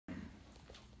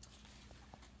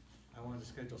to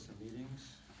schedule some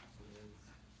meetings with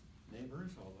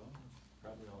neighbors, although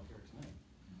probably all here tonight.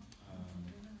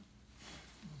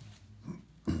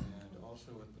 And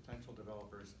also with potential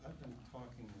developers. I've been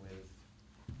talking with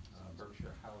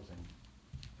Berkshire Housing,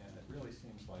 and it really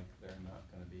seems like they're not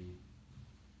going to be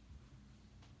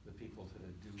the people to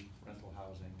do rental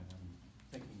housing, and I'm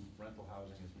thinking rental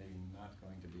housing is maybe not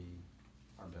going to be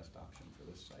our best option for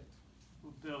this site.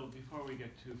 Well, Bill, before we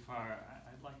get too far,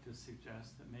 I'd like to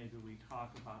suggest that maybe we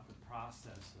talk about the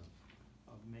process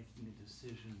of making a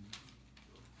decision,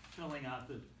 filling out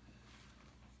the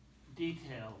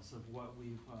details of what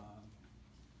we've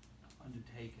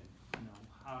undertaken, you know,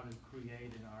 how to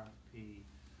create an RFP,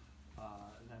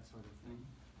 that sort of thing.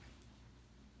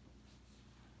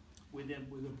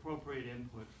 With appropriate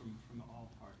input from all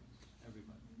parties,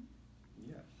 everybody.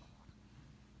 Yes.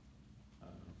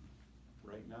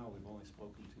 Right now, we've only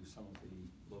spoken to some of the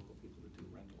local people that do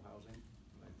rental housing,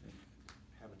 but I think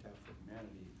Habitat for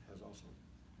Humanity has also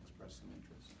expressed some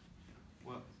interest.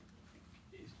 Well,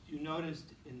 if you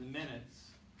noticed in the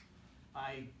minutes,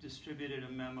 I distributed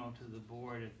a memo to the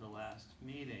board at the last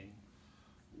meeting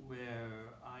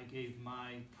where I gave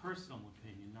my personal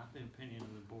opinion, not the opinion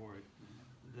of the board,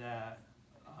 that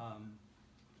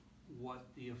what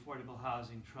the Affordable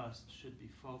Housing Trust should be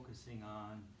focusing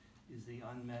on is the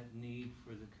unmet need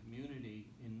for the community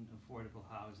in affordable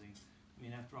housing. I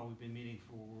mean, after all, we've been meeting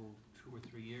for 2 or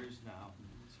 3 years now.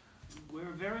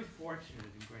 We're very fortunate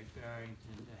in Great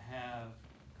Barrington to have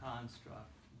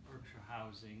Construct, Berkshire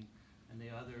Housing, and the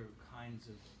other kinds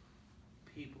of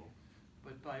people.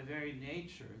 But by very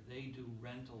nature, they do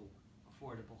rental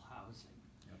affordable housing.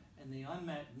 Yep. And the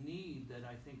unmet need that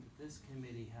I think that this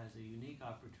committee has a unique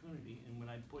opportunity, and what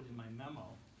I put in my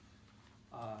memo,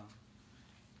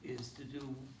 is to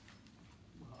do,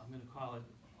 well, I'm going to call it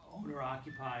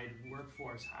owner-occupied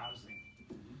workforce housing.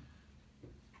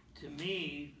 To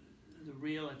me, the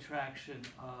real attraction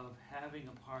of having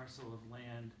a parcel of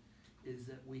land is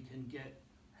that we can get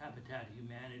Habitat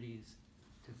Humanities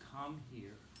to come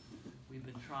here. We've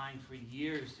been trying for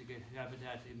years to get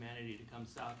Habitat Humanity to come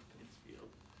south of Pittsfield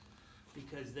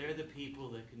because they're the people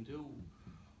that can do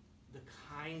the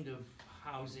kind of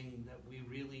housing that we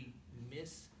really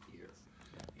miss here.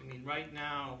 I mean, right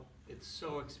now, it's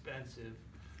so expensive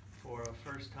for a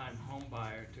first-time home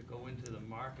buyer to go into the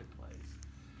marketplace.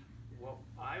 What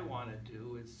I want to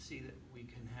do is see that we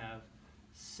can have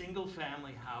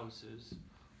single-family houses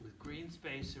with green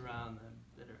space around them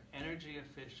that are energy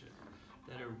efficient,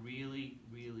 that are really,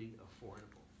 really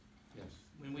affordable. Yes.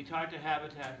 When we talked to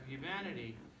Habitat for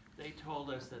Humanity, they told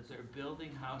us that they're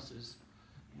building houses,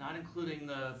 not including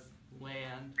the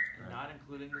land, and not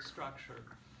including the structure,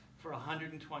 for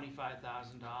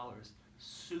 $125,000,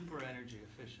 super energy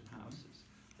efficient houses.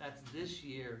 That's this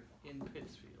year in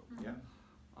Pittsfield. Yeah.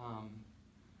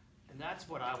 And that's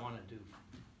what I want to do.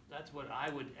 That's what I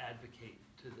would advocate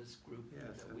to this group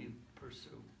that we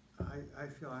pursue. I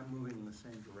feel I'm moving in the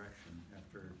same direction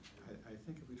after, I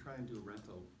think if we try and do a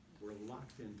rental, we're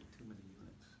locked into too many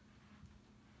units.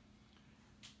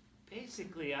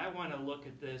 Basically, I want to look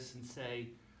at this and say,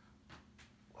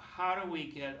 how do we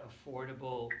get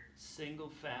affordable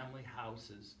single-family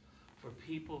houses for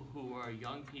people who are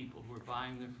young people who are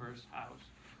buying their first house,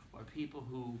 or people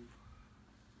who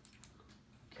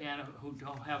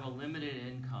don't have a limited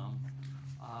income,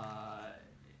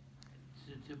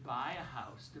 to buy a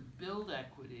house, to build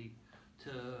equity,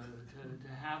 to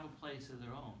have a place of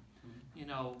their own. You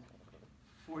know,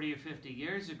 40 or 50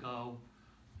 years ago,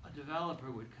 a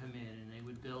developer would come in and they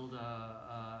would build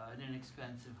an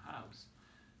inexpensive house.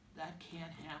 That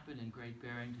can't happen in Great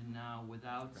Barrington now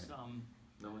without some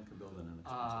no one can build an inexpensive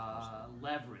house.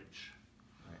 Leverage.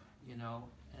 Right. You know,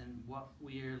 and what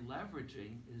we're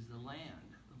leveraging is the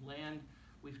land. The land,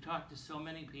 we've talked to so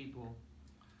many people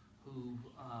who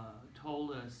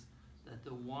told us that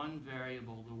the one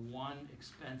variable, the one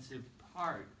expensive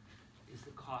part is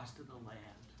the cost of the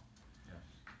land. Yes.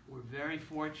 We're very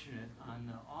fortunate on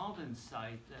the Alden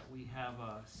site that we have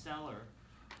a seller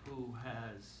who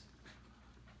has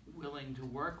willing to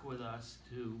work with us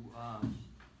to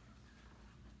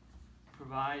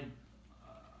provide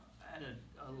at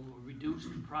a reduced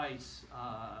price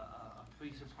a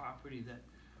piece of property that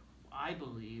I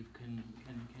believe can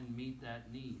meet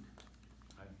that need.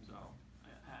 So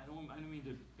I don't mean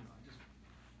to, you know, I just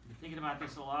been thinking about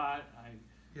this a lot.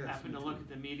 I happened to look at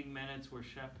the meeting minutes where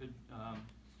Shep had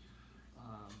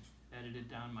edited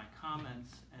down my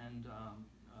comments, and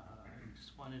I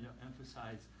just wanted to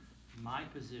emphasize my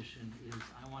position is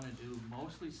I want to do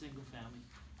mostly single family,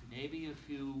 maybe a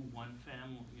few one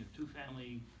family, you know,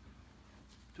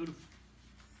 two to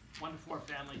 1 to 4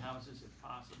 family houses if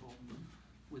possible,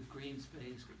 with green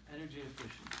space, energy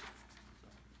efficient.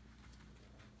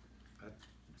 That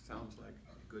sounds like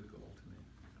a good goal to me.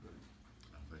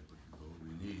 Sounds like what the goal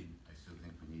we need. I still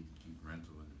think we need to keep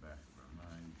rental in the back of our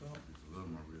mind. Well, It's a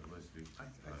little more realistic. I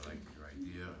I like think- your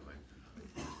idea, I like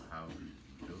how we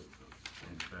built so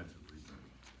inexpensively, but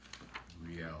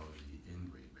reality in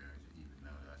Great Barrington, even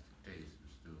though that's the case, we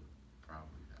still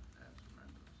probably have to have some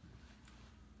rentals.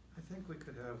 I think we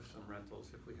could have some rentals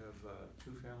if we have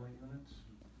 2 family units.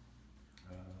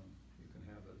 You can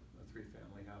have a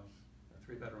 3-family house, a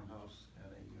 3-bedroom house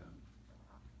and a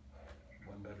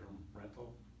 1-bedroom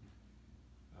rental.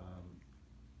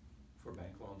 For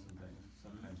bank loans and things,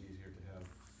 sometimes easier to have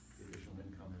the additional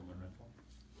income from a rental.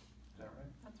 Is that right?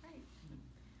 That's right.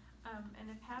 And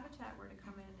if Habitat were to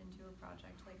come in and do a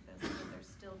project like this, would there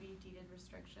still be deeded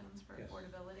restrictions for Yes.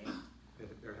 affordability?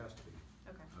 There has to be.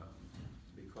 Okay.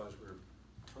 Because we're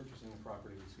purchasing the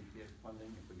property with CPA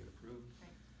funding, if we get approved,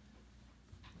 Right.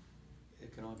 it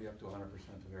can only be up to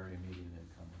 100% of area median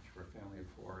income, which for a family of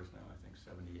 4 is now, I think,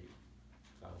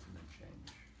 78,000 and change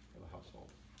for the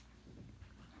household.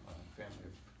 Family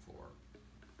of 4.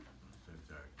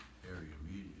 Since our area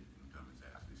median income is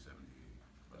actually 78.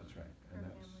 That's right, For and a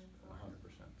that's family of 4.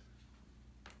 100%.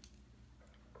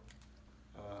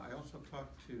 I also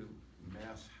talked to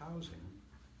Mass Housing,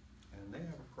 and they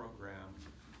have a program,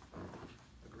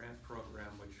 a grant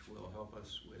program, which will help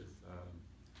us with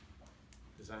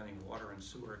designing water and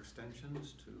sewer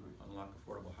extensions to unlock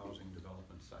affordable housing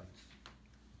development sites.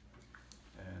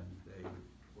 And they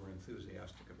were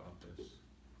enthusiastic about this,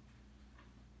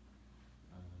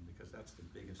 because that's the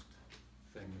biggest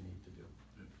thing we need to do.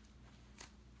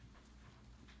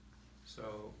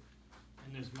 So,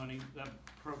 And there's money, that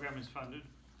program is funded,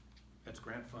 it's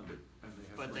grant funded, and they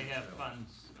have. but they grants have available.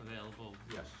 funds available.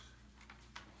 Yes,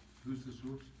 Who's the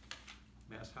source?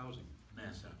 Mass Housing.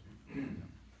 Massa.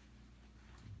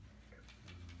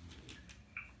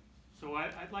 So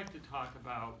I'd like to talk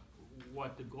about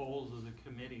what the goals of the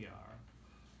committee are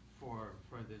for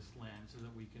this land, so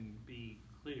that we can be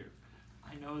clear.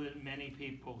 I know that many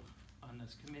people on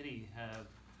this committee have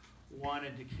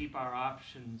wanted to keep our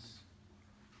options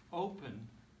open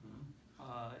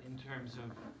in terms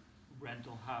of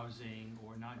rental housing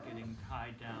or not getting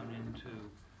tied down into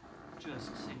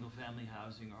just single-family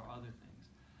housing or other things.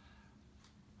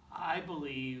 I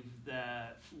believe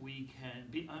that we can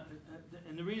be,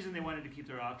 and the reason they wanted to keep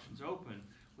their options open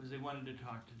was they wanted to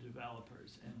talk to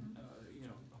developers and,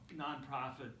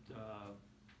 nonprofit,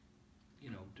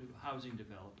 housing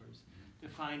developers to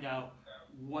find out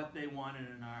what they wanted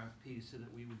in an RFP so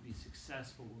that we would be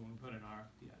successful when we put an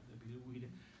RFP out. That we'd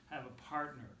have a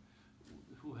partner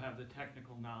who have the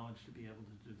technical knowledge to be able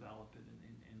to develop it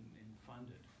and fund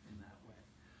it in that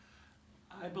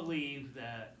way. I believe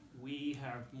that we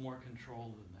have more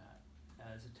control than that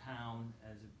as a town,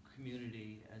 as a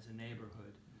community, as a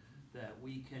neighborhood, that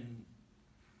we can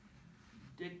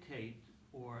dictate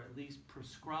or at least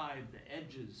prescribe the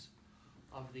edges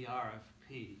of the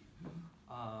RFP,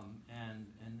 and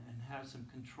have some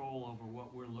control over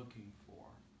what we're looking for,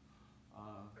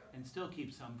 and still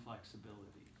keep some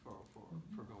flexibility for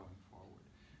going forward.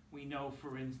 We know,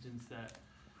 for instance, that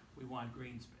we want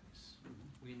green space.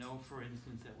 We know, for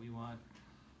instance, that we want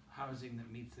housing that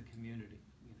meets the community.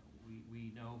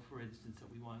 We know, for instance,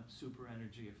 that we want super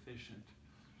energy efficient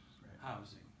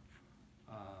housing.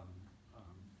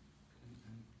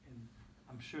 And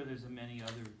I'm sure there's many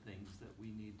other things that we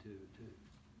need to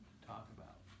talk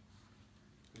about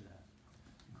for that,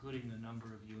 including the number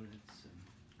of units and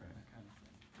that kind of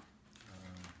thing.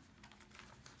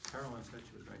 Carolyn said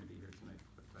she was going to be here tonight,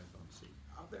 but I don't see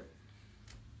out there.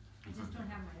 I just don't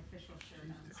have my official shirt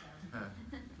on, so.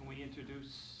 Can we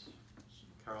introduce?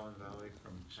 Carolyn Valley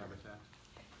from Habitat.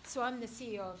 So I'm the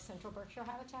CEO of Central Berkshire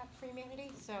Habitat for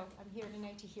Humanity, so I'm here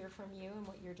tonight to hear from you and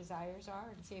what your desires are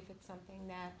and see if it's something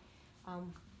that,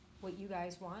 what you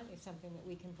guys want is something that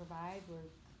we can provide. We're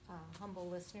humble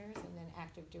listeners and then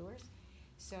active doers.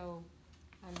 So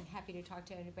I'm happy to talk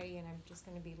to anybody, and I'm just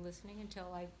gonna be listening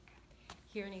until I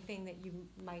hear anything that you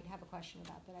might have a question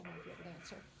about that I might be able to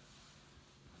answer.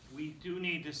 We do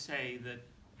need to say that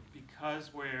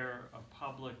because we're a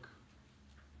public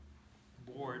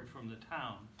board from the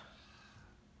town,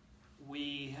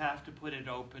 we have to put it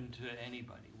open to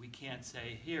anybody. We can't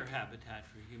say, here, Habitat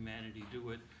for Humanity, do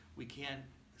it. We can't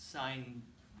sign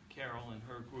Carol and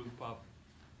her group up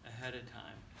ahead of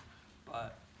time.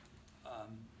 But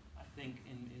I think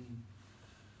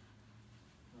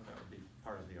Well, that would be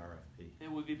part of the RFP.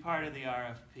 it would be part of the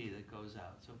RFP that goes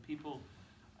out. So people,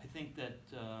 I think that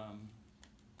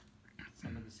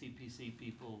some of the CPC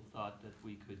people thought that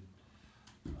we could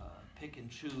pick and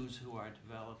choose who our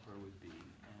developer would be. And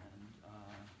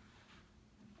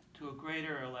to a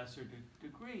greater or lesser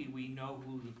degree, we know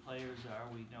who the players are,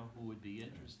 we know who would be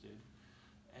interested,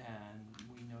 and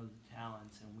we know the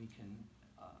talents, and we can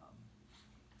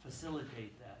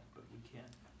facilitate that, but we can't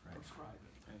Right. prescribe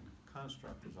it. And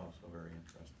Construct is also very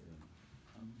interested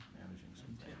in managing some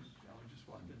And Tim, things. I just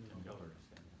walked into And the Gilbert is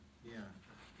there. Yeah,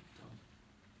 so,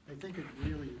 I think it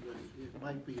really, it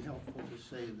might be helpful to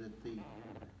say that the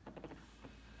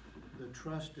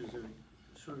trust is a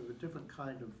sort of a different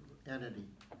kind of entity.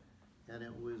 And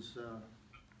it was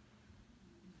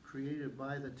created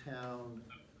by the town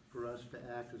for us to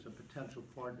act as a potential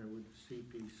partner with the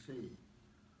CPC.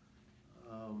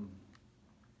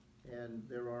 And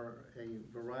there are a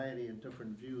variety of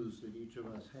different views that each of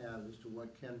us have as to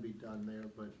what can be done there,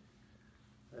 but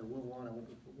I will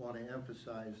want to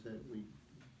emphasize that we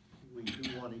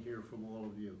do want to hear from all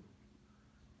of you.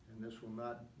 And this will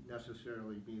not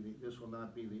necessarily be this will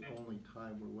not be the only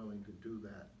time we're willing to do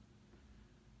that.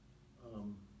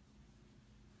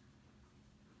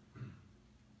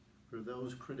 For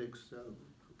those critics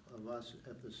of us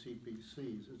at the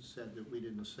CPCs, it said that we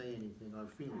didn't say anything. Our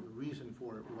feeling, the reason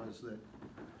for it was that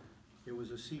it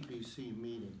was a CPC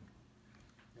meeting,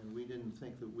 and we didn't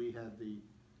think that we had the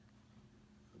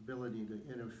ability to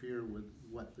interfere with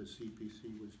what the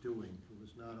CPC was doing. It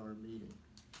was not our meeting.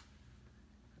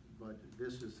 But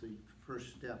this is the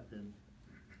first step in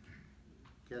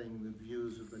getting the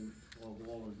views of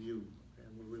all of you, and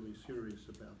we're really serious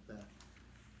about that.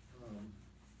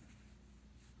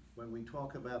 When we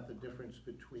talk about the difference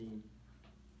between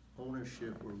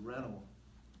ownership or rental,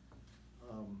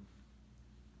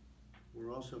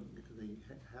 we're also, the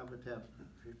Habitat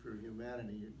for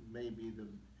Humanity may be the,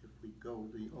 if we go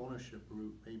the ownership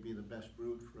route, may be the best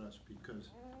route for us, because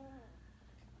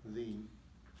the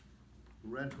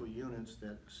rental units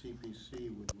that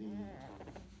CPC would need,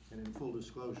 and in full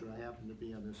disclosure, I happen to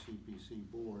be on the CPC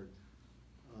board,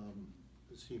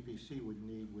 the CPC would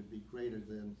need would be greater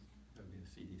than That would be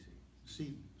the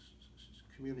CDC.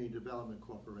 Community Development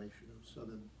Corporation of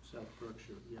South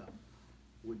Berkshire, yeah,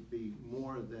 would be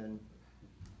more than,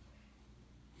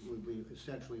 would be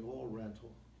essentially all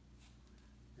rental,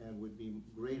 and would be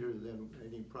greater than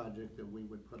any project that we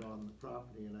would put on the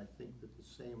property, and I think that the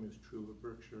same is true of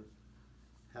Berkshire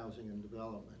Housing and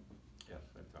Development. Yes,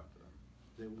 I talked to them.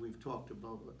 That we've talked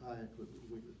about,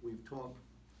 we've talked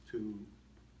to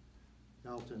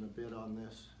Elton a bit on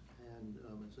this, and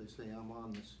as I say, I'm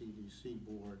on the CDC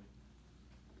board,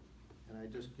 and I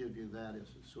just give you that as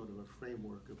a sort of a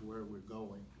framework of where we're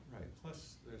going. Right,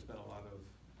 plus there's been a lot of,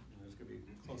 there's gonna be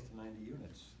close to 90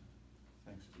 units,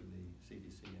 thanks to the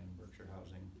CDC and Berkshire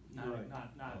Housing. Right.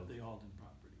 Not the Alden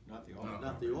property. Not the No. Alden.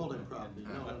 Not the Alden property,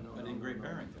 no, no, no. But in Great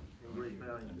Barrington. In Great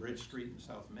Barrington. And Bridge Street in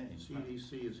South Main.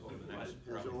 CDC is, Over the next has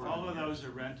probably All of already, those are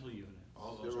rental units.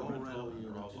 All those They're are all rental, rental and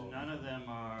they're units. all None of them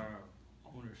are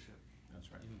ownership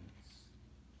That's right. units.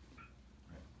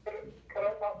 Can I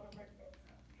possibly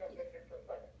jump in here for a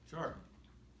second? Sure,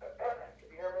 Can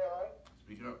you hear me all right?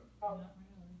 Speak up. Not really.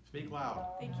 speak loud.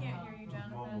 They can't hear you,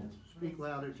 Jonathan. speak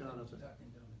louder, Jonathan.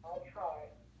 I'll try.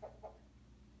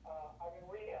 I'm in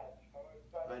rehab, so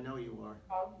it's, I know you are.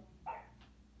 I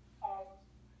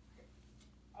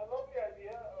love the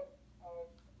idea of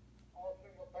all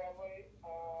single family.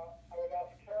 I would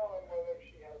ask Carolyn whether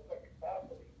she has the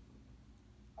capacity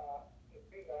to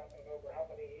do that and over how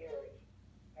many years.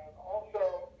 And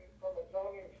also, from a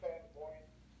zoning standpoint,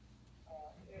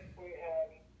 if we had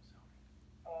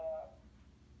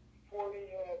 40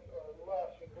 units or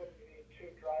less, it wouldn't need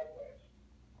two driveways,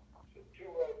 so two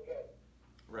roads in.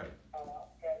 Right, And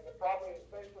the property is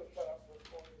basically set up for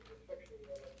 40 to 60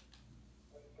 units.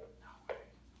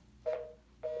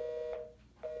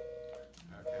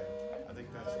 okay, I think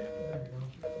that's the end of that.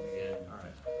 All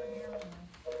right. I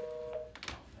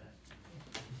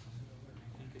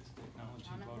think it's technology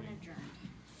Jonathan voting. adjourned.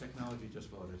 Technology just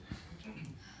voted.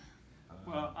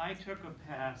 Well, I took a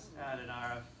pass at an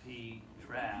RFP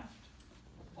draft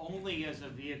only as a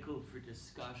vehicle for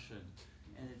discussion,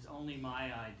 and it's only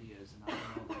my ideas, and I don't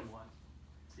know if you want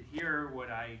to hear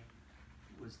what I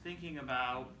was thinking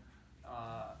about.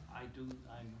 I'm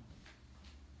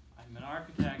an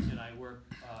architect, and I work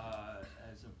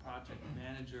as a project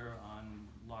manager on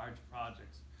large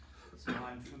projects, so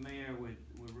I'm familiar with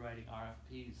writing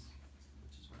RFPs,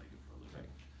 which is what I do for a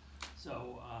living.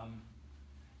 So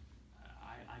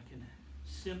I can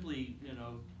simply,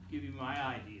 give you my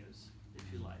ideas, if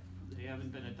you like. They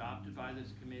haven't been adopted by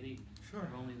this committee. Sure.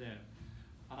 They're only there.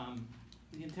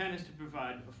 The intent is to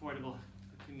provide affordable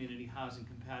community housing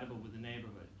compatible with the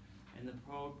neighborhood. And the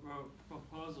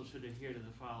proposal should adhere to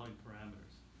the following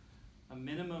parameters. A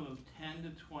minimum of 10 to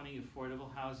 20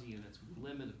 affordable housing units with a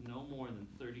limit of no more than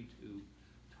 32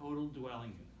 total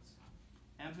dwelling units.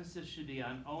 Emphasis should be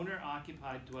on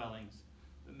owner-occupied dwellings,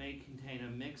 but may contain a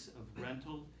mix of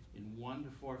rental in 1 to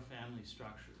 4 family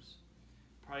structures.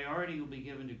 Priority will be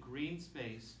given to green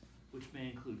space, which may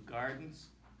include gardens,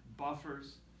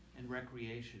 buffers, and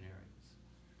recreation areas.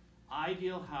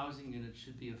 Ideal housing units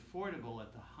should be affordable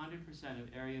at the 100% of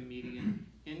area median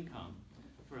income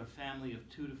for a family of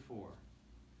 2 to 4.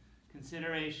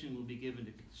 Consideration will be given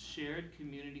to shared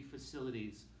community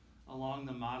facilities along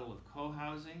the model of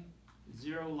co-housing,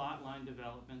 zero lot line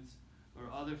developments,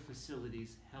 or other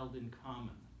facilities held in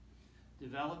common.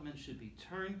 Development should be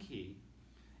turnkey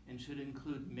and should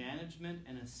include management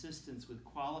and assistance with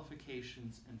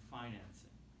qualifications and financing.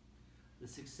 The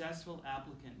successful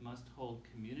applicant must hold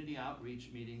community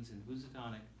outreach meetings in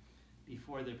Housatonic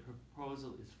before their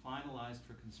proposal is finalized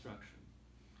for construction.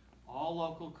 All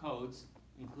local codes,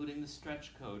 including the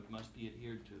stretch code, must be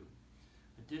adhered to.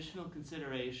 Additional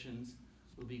considerations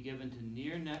will be given to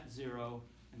near net zero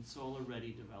and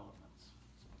solar-ready developments.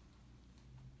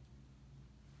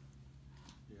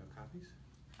 You have copies?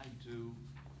 I do,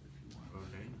 if you want.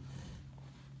 Okay.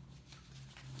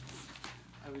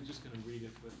 I was just gonna read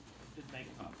it, but I did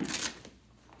make copies.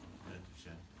 That's a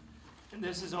check. And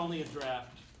this is only a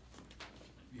draft.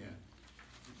 Yeah.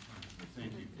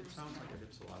 Thank you. It sounds like it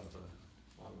hits a lot of the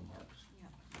marks.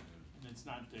 And it's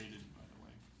not dated, by the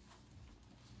way.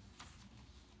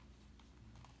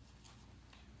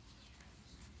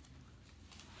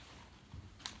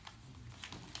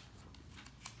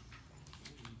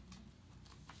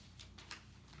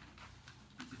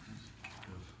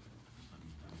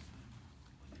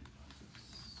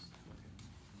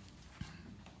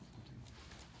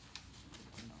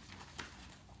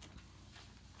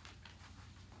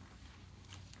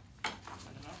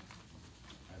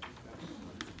 I think that's,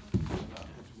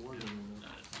 It's more than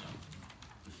enough.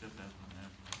 just set that one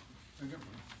there.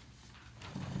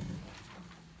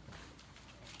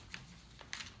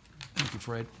 Thank you,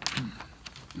 Fred.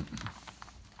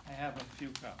 I have a few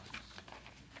copies.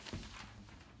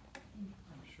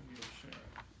 I'm sure you'll share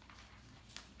it.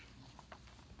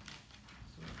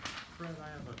 So, Fred, I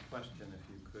have a question, if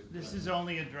you could. This is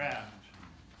only a draft.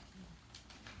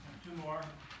 And 2 more.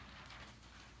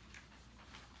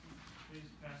 Please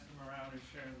pass them around or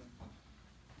share them.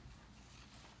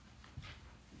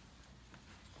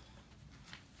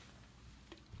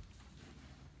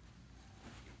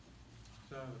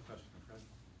 So I have a question, Fred.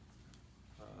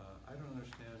 I don't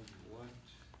understand what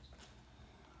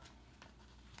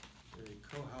the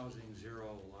co-housing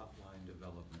zero lot line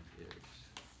development is.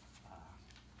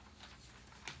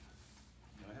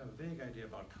 I have a vague idea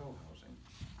about co-housing.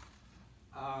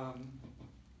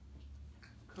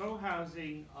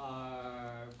 Co-housing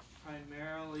are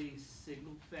primarily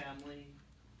single-family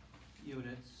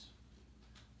units,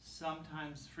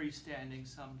 sometimes freestanding,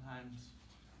 sometimes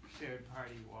shared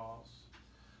party walls.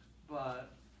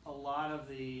 But a lot of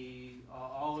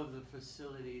all of the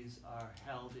facilities are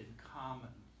held in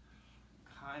common,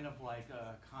 kind of like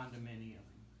a condominium,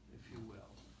 if you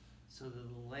will. So that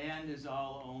the land is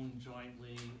all owned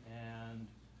jointly and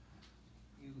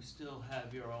you still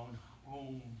have your own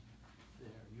home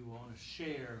there. You own a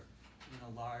share in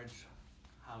a large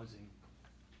housing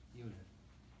unit.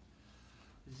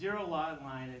 The zero lot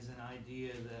line is an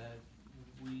idea that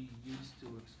we used to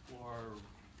explore.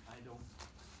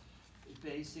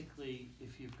 Basically,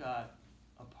 if you've got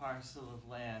a parcel of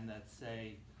land that's,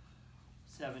 say,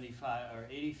 75 or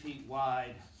 80 feet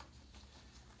wide,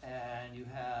 and you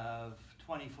have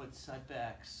 20-foot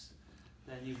setbacks,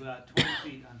 then you've got 20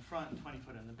 feet on front and 20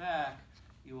 foot on the back,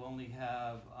 you only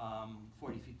have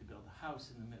 40 feet to build a house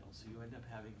in the middle, so you end up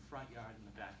having a front yard and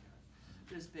a backyard.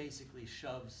 This basically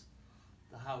shoves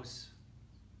the house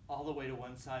all the way to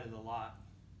one side of the lot,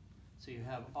 so you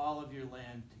have all of your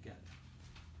land together.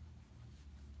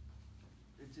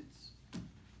 It's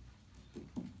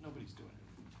nobody's doing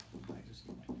it. I just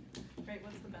like it. Right,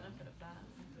 what's the benefit of that?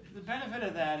 The benefit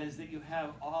of that is that you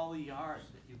have all the yard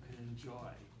that you can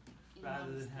enjoy, In rather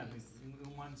one than having, space.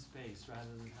 in one space, rather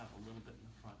than have a little bit in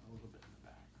the front, a little bit in the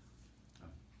back.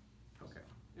 Okay.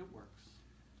 It works,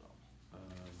 so. Um,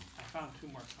 I found 2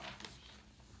 more copies.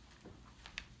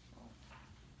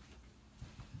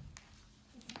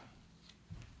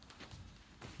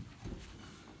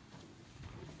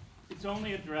 It's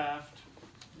only a draft.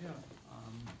 Yeah.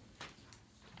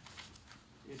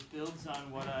 It builds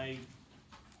on what I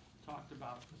talked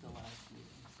about at the last meeting.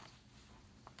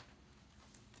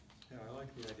 Yeah, I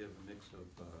like the idea of a mix of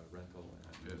rental and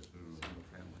Yes, single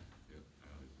family. Yep,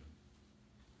 I like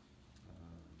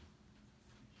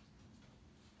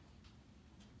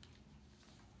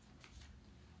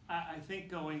that. Um, I think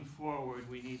going forward,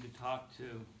 we need to talk to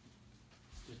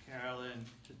Carolyn,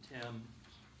 to Tim,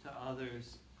 to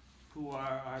others who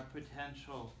are our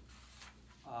potential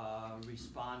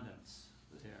respondents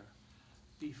there.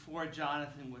 Before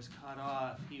Jonathan was cut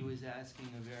off, he was asking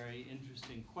a very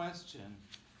interesting question,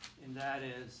 and that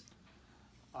is,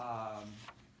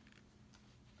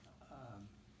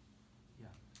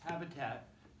 Habitat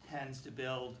tends to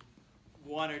build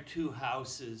one or two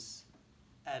houses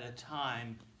at a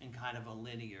time in kind of a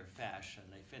linear fashion.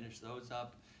 They finish those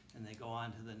up and they go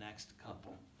on to the next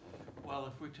couple. Well,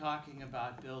 if we're talking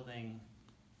about building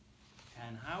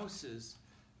 10 houses,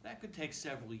 that could take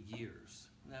several years.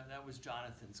 That was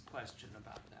Jonathan's question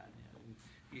about that.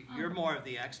 You're more of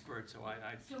the expert, so I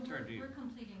So turn to you. we're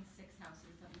completing 6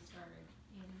 houses that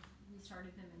we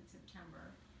started them in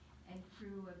September, and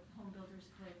through a Home Builders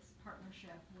Blitz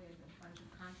partnership with a bunch of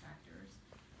contractors,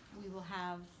 we will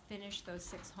have finished those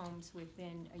 6 homes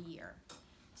within a year.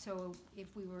 So if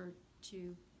we were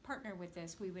to partner with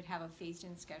this, we would have a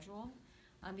phased-in schedule,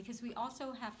 because we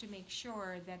also have to make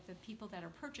sure that the people that are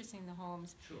purchasing the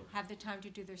homes Sure. have the time to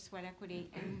do their sweat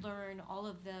equity and learn all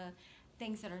of the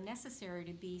things that are necessary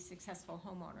to be successful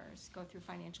homeowners, go through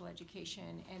financial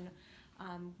education, and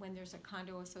when there's a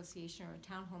condo association or a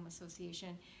townhome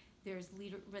association, there's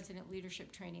resident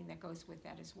leadership training that goes with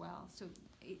that as well. So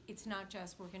it's not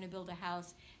just we're gonna build a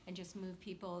house and just move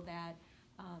people that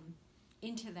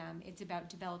into them. It's about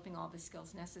developing all the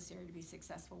skills necessary to be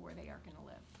successful where they are gonna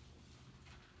live.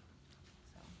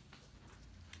 So,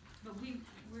 but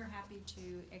we're happy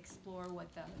to explore what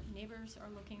the neighbors are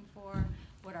looking for,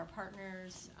 what our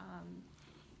partners,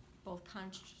 both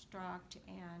Construct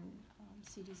and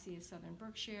CDC of Southern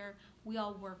Berkshire, we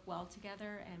all work well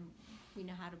together, and we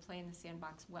know how to play in the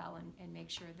sandbox well and make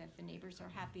sure that the neighbors are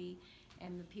happy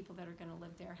and the people that are gonna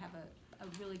live there have a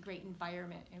really great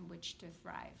environment in which to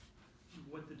thrive.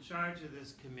 What the charge of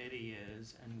this committee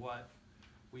is, and what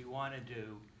we want to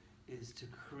do, is to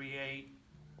create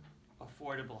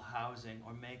affordable housing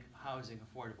or make housing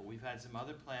affordable. We've had some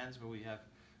other plans where we have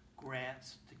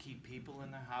grants to keep people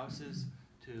in their houses,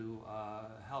 to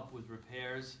help with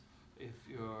repairs if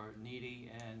you're needy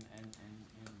and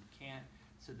can't,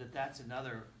 so that's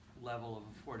another level of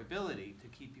affordability to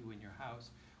keep you in your house.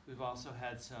 We've also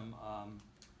had some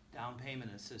down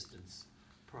payment assistance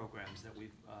programs that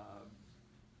we've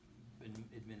been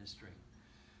administering.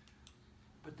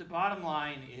 But the bottom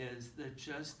line is there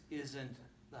just isn't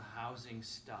the housing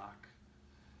stock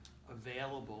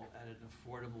available at an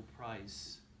affordable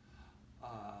price,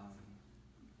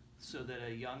 so that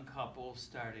a young couple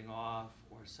starting off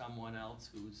or someone else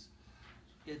who's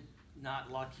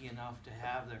not lucky enough to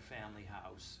have their family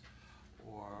house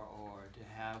or to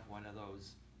have one of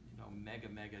those,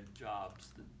 mega jobs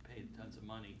that pay tons of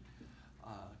money,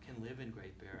 can live in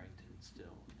Great Barrington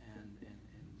still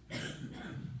and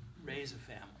raise a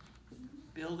family,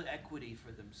 build equity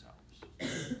for themselves.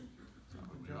 That's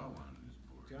what we all want on this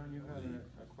board. John, you had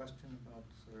a question about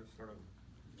sort of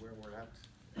where we're at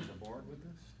as a board with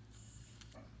this?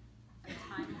 A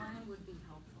timeline would be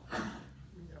helpful.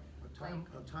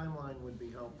 A timeline would be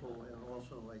helpful, and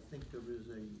also I think there is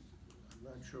I'm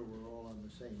not sure we're all on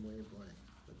the same wavelength,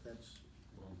 but that's,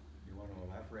 Well, you want to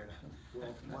elaborate on it?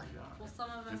 well, my, Well, some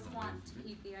of us want to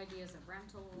keep the ideas of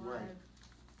rental alive, Right.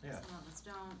 Yeah, some of us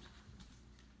don't.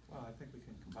 well, I think we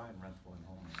can combine rental and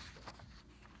home.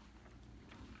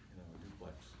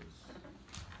 Duplex is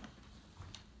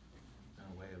been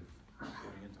a way of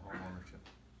getting into home ownership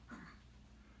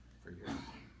for years.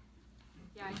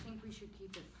 Yeah, I think we should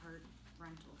keep it part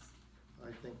rentals.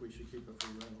 I think we should keep it for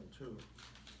rental too.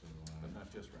 So, But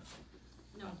not just rental.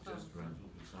 No, Not just both. rental,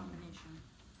 but some. Combination.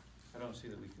 I don't see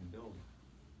that we can build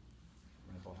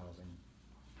rental housing.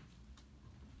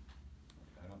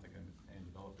 I don't think any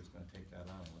developer's gonna take that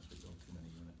on unless we build too many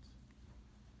units.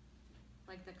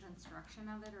 Like the construction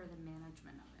of it or the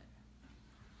management of it?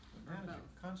 The Or management,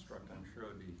 both. construct, I'm sure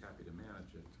would be happy to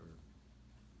manage it or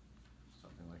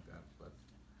something like that, but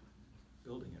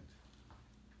building it.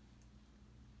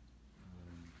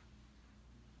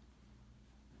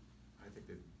 I think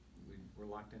that we're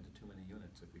locked into too many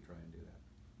units if we try and do that.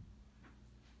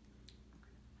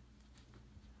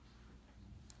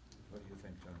 What do you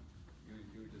think, John?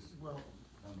 You were just Well,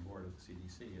 on board of the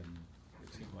CDC, and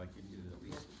it seemed like you needed at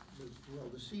least well,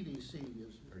 the CDC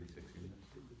is, 36 units.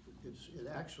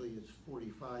 it's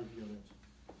 45 units,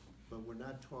 but we're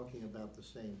not talking about the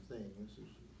same thing.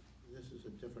 This is a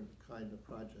different kind of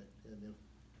project, and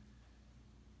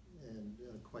And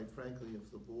quite frankly,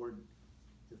 if the board,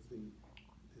 if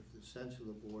the sense of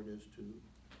the board is to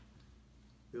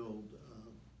build,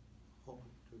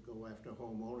 to go after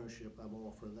home ownership, I'm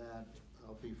all for that.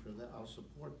 I'll be for that, I'll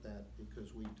support that,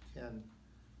 because we can,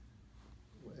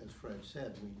 as Fred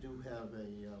said, we do have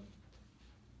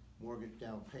a mortgage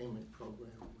down payment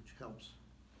program which helps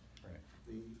Right.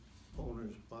 the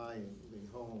owners buying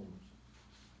the homes.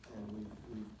 And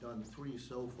we've done 3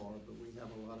 so far, but we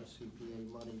have a lot of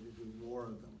CPA money to do more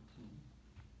of them.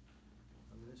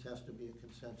 I mean, this has to be a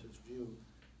consensus view.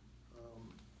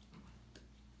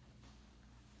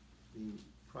 The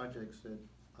projects that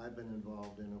I've been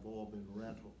involved in have all been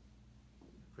rental,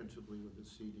 principally with the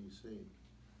CDC.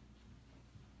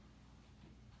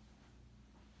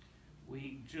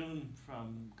 June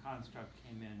from Construct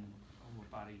came in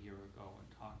about a year ago and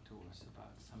talked to us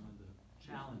about some of the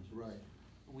challenges. Right.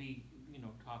 We,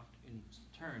 talked in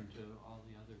turn to all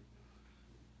the other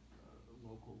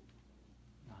local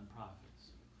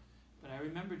nonprofits. But I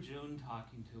remember June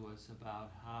talking to us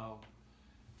about how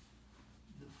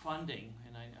the funding,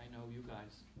 and I know you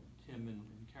guys, Tim and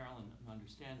Carolyn,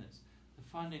 understand this, the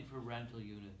funding for rental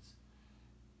units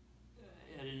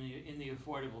in the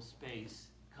affordable space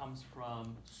comes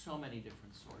from so many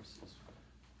different sources.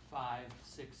 5,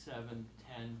 6, 7,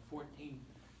 10, 14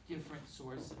 different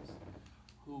sources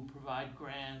who provide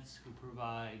grants, who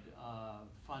provide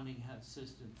funding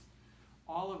assistance,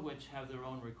 all of which have their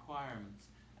own requirements,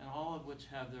 and all of which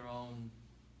have their own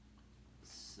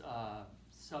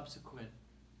subsequent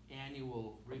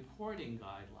annual reporting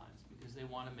guidelines, because they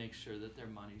want to make sure that their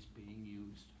money's being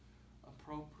used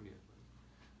appropriately.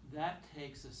 That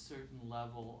takes a certain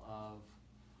level of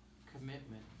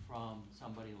commitment from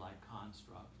somebody like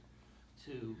Construct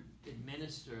to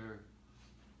administer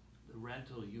the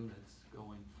rental units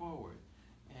going forward.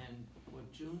 And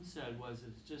what June said was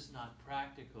it's just not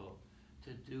practical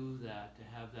to do that, to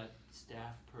have that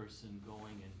staff person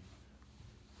going and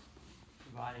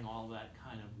providing all that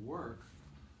kind of work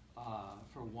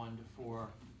for 1 to 4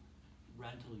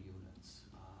 rental units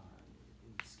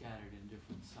scattered in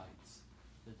different sites.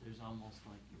 That there's almost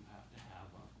like you have to have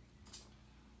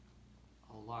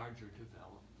a larger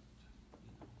development.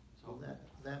 So Well,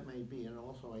 that may be, and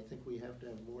also I think we have to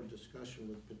have more discussion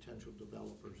with potential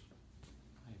developers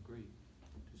I agree.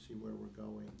 to see where we're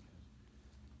going.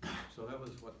 So that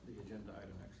was what the agenda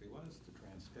item actually was, to try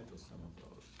and schedule some of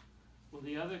those. Well,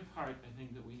 the other part I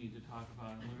think that we need to talk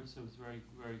about, and Larissa was very,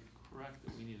 very correct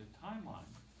that we need a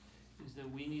timeline, is that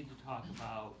we need to talk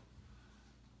about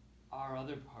our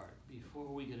other part before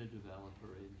we get a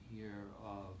developer in here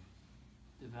of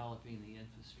developing the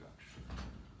infrastructure.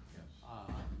 Yes.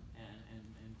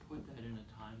 And put that in a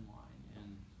timeline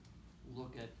and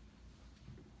look at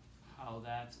how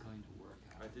that's going to work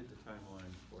out. I did the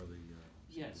timeline for the.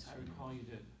 Yes, I recall you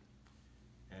did.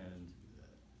 And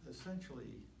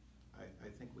essentially, I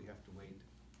think we have to wait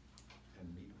and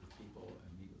meet with people and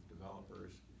meet with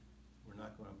developers. We're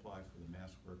not going to apply for the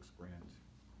MassWorks grant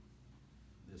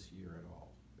this year at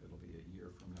all. It'll be a year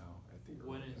from now at the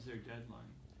earliest. When is their deadline?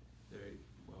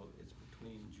 Well, it's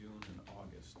between June and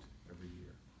August every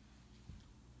year.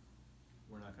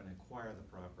 We're not going to acquire the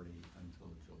property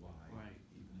until July. Right.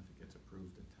 Even if it gets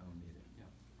approved at town meeting. Yeah.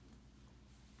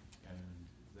 And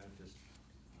that just,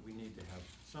 we need to have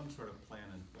some sort of plan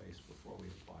in place before we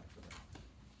apply for that.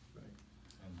 Right.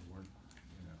 And we're,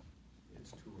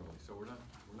 it's too early. So we're not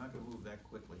going to move that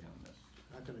quickly on this.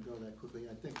 Not gonna go that quickly.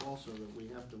 I think also that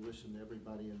we have to listen to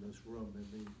everybody in this room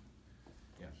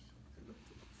Yes.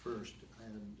 first,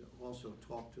 and also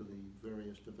talk to the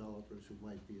various developers who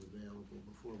might be available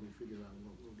before we figure out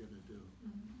what we're gonna do.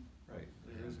 Right.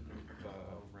 There is a group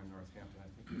over in Northampton, I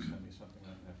think you sent me something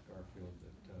on that, Garfield,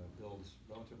 that builds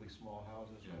relatively small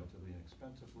houses, Yeah. relatively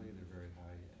inexpensively. They're very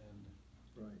high-end.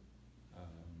 Right.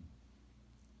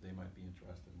 They might be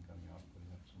interested in coming out and putting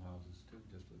up some houses too,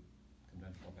 just with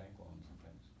conventional bank loans and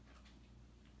things.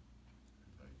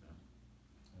 Like that.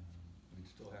 We'd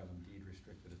still have them deed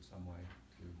restricted in some way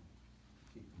to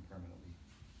keep them permanently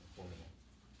affordable.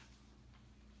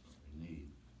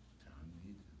 Town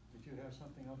needs it. Did you have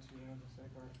something else you wanted to say,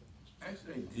 Garfield?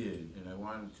 Actually, I did, and I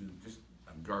wanted to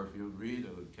I'm Garfield Reed,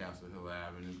 I live Castle Hill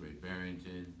Avenue, Great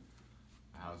Barrington.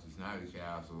 The house is not a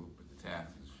castle, but the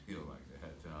taxes feel like that,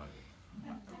 I tell you.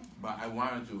 But I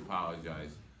wanted to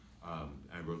apologize.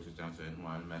 I wrote this down so I didn't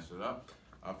want to mess it up.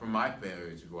 For my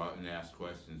failure to go out and ask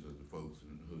questions of the folks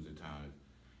who's the town,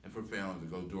 and for failing to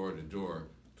go door to door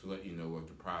to let you know what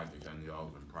the project on the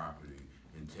Alden property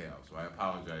entails. So I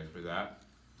apologize for that,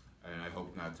 and I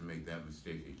hope not to make that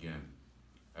mistake again.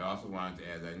 I also wanted to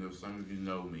add, I know some of you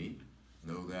know me,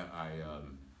 know that I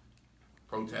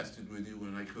protested with you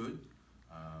when I could,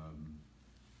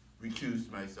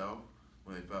 recused myself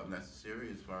when I felt necessary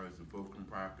as far as the Fulcrum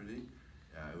property.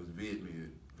 I was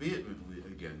vehemently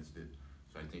against it,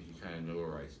 so I think you kind of know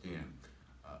where I stand.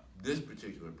 This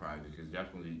particular project is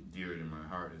definitely dear to my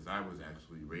heart, as I was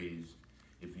actually raised,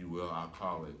 if you will, I'll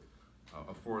call it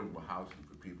affordable housing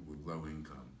for people with low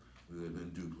income. We live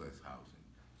in duplex housing.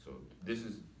 So this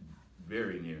is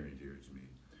very near and dear to me.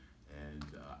 And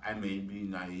I may be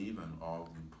naive on all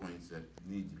the points that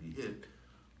need to be hit,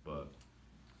 but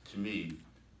to me,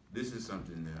 this is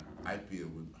something that I feel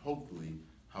would hopefully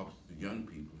help the young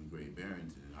people in Great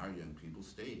Barrington, and our young people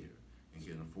stay here and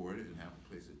can afford it and have a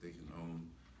place that they can own,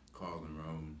 call their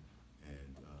own,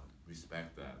 and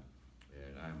respect that.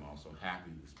 And I'm also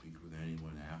happy to speak with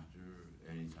anyone after,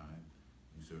 anytime.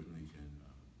 You certainly can,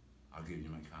 I'll give you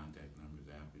my contact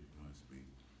numbers after if you want to speak.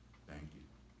 Thank you.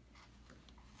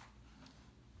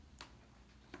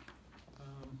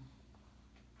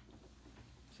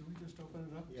 Should we just open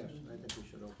it up? Yes, to- I think we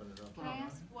should open it up. Can I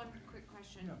ask one quick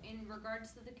question? Yeah. In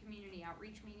regards to the community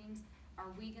outreach meetings,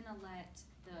 are we gonna let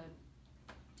the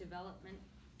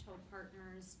developmental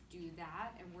partners do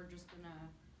that and we're just gonna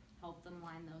help them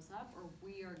line those up, or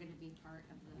we are gonna be part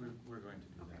of the? We're going to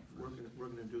do that We're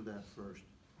first. gonna do that first,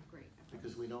 Great, okay.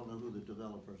 because we don't know who the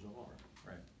developers are.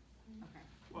 Right, Okay,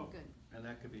 Well, good, and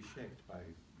that could be shaped by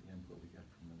the input we get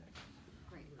from the neighbors.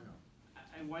 great.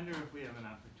 I wonder if we have an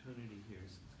opportunity here,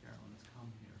 since Carolyn's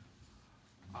come here.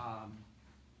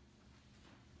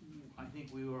 I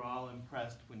think we were all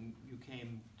impressed when you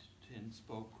came and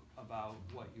spoke about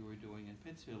what you were doing in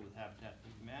Pittsfield with Habitat for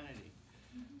Humanity.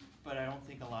 But I don't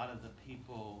think a lot of the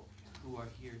people who are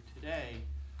here today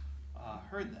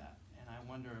heard that, and I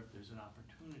wonder if there's an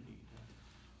opportunity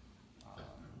to,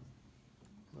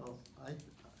 Well,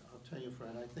 I'll tell you,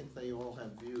 Fred, I think they all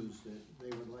have views that they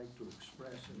would like to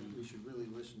express, and we should really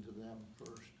listen to them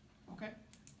first, okay.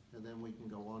 and then we can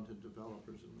go on to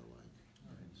developers and the like.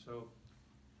 All right, so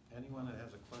anyone that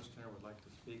has a question or would like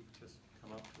to speak, just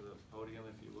come up to the